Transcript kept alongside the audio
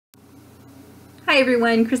Hi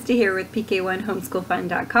everyone, Krista here with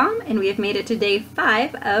PK1homeschoolfun.com, and we have made it to day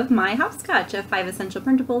 5 of my hopscotch of 5 essential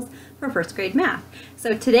printables for first grade math.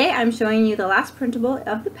 So today I'm showing you the last printable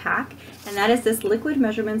of the pack, and that is this liquid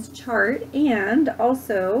measurements chart, and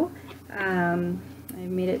also I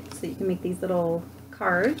made it so you can make these little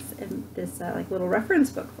cards and this like little reference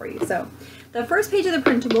book for you. So the first page of the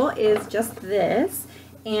printable is just this,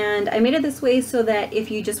 and I made it this way so that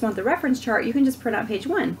if you just want the reference chart, you can just print out page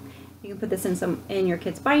 1. You can put this in your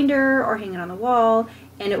kid's binder or hang it on the wall,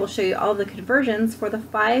 and it will show you all the conversions for the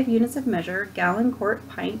 5 units of measure: gallon, quart,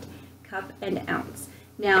 pint, cup, and ounce.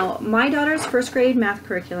 Now, my daughter's first grade math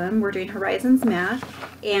curriculum, we're doing Horizons Math,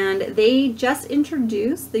 and they just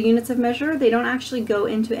introduced the units of measure. They don't actually go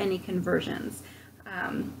into any conversions.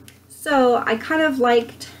 So I kind of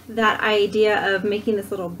liked that idea of making this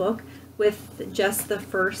little book with just the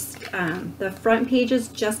the front pages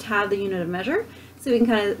just have the unit of measure. So we can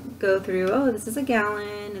kind of go through, oh, this is a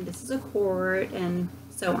gallon, and this is a quart, and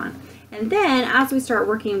so on. And then as we start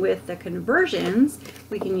working with the conversions,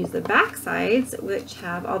 we can use the back sides, which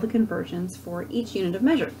have all the conversions for each unit of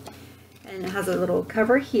measure. And it has a little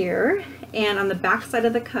cover here, and on the back side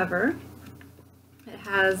of the cover, it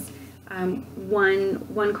has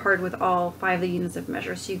one card with all 5 of the units of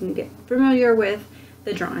measure, so you can get familiar with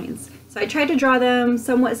the drawings. So I tried to draw them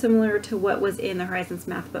somewhat similar to what was in the Horizons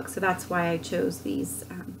Math book, so that's why I chose these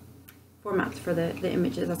formats for the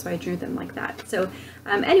images. That's why I drew them like that. So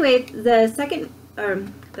anyway, the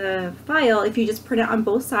file, if you just print it on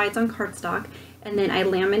both sides on cardstock, and then I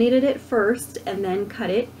laminated it first and then cut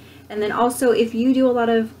it. And then also, if you do a lot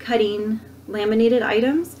of cutting laminated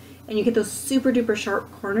items and you get those super duper sharp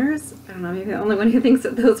corners, I don't know, maybe I'm the only one who thinks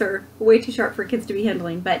that those are way too sharp for kids to be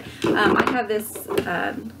handling, but I have this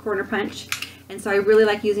corner punch, and so I really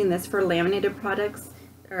like using this for laminated products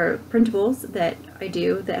or printables that I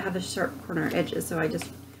do that have the sharp corner edges. So I just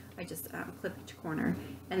clip each corner,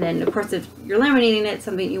 and then of course if you're laminating it,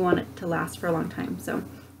 something you want it to last for a long time, so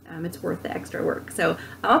it's worth the extra work. So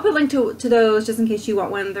I'll put a link to those just in case you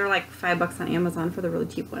want one. They're like $5 on Amazon for the really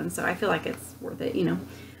cheap ones, so I feel like it's worth it, you know,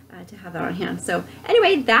 to have that on hand. So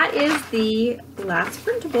anyway, that is the last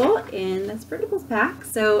printable in this printables pack.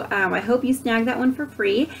 So I hope you snagged that one for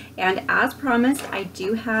free, and as promised, I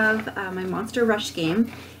do have my Monster Rush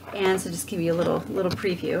game, and so just give you a little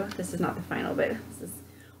preview. This is not the final, but this is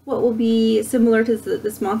what will be similar to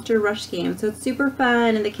this Monster Rush game. So it's super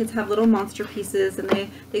fun, and the kids have little monster pieces, and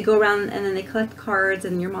they go around and then they collect cards,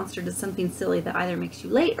 and your monster does something silly that either makes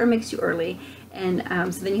you late or makes you early, and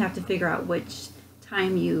so then you have to figure out which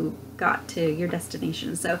time you got to your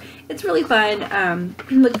destination. So it's really fun.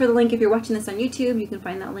 Look for the link if you're watching this on YouTube. You can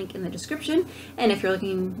find that link in the description, and if you're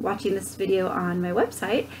watching this video on my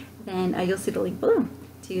website, then you'll see the link below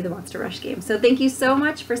to the Monster Rush game. So thank you so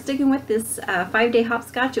much for sticking with this 5-day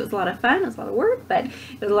hopscotch. It was a lot of fun. It was a lot of work, but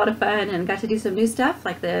it was a lot of fun, and got to do some new stuff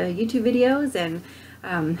like the YouTube videos and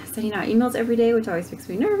sending out emails every day, which always makes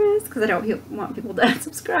me nervous because I don't want people to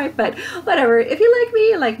unsubscribe, but whatever. If you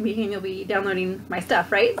like me, and you'll be downloading my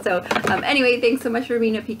stuff, right? So anyway, thanks so much for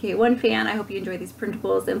being a PK1 fan. I hope you enjoy these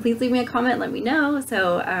printables, and please leave me a comment, let me know,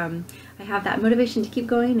 so I have that motivation to keep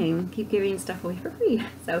going and keep giving stuff away for free.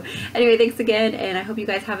 So anyway, thanks again, and I hope you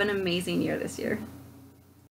guys have an amazing year this year.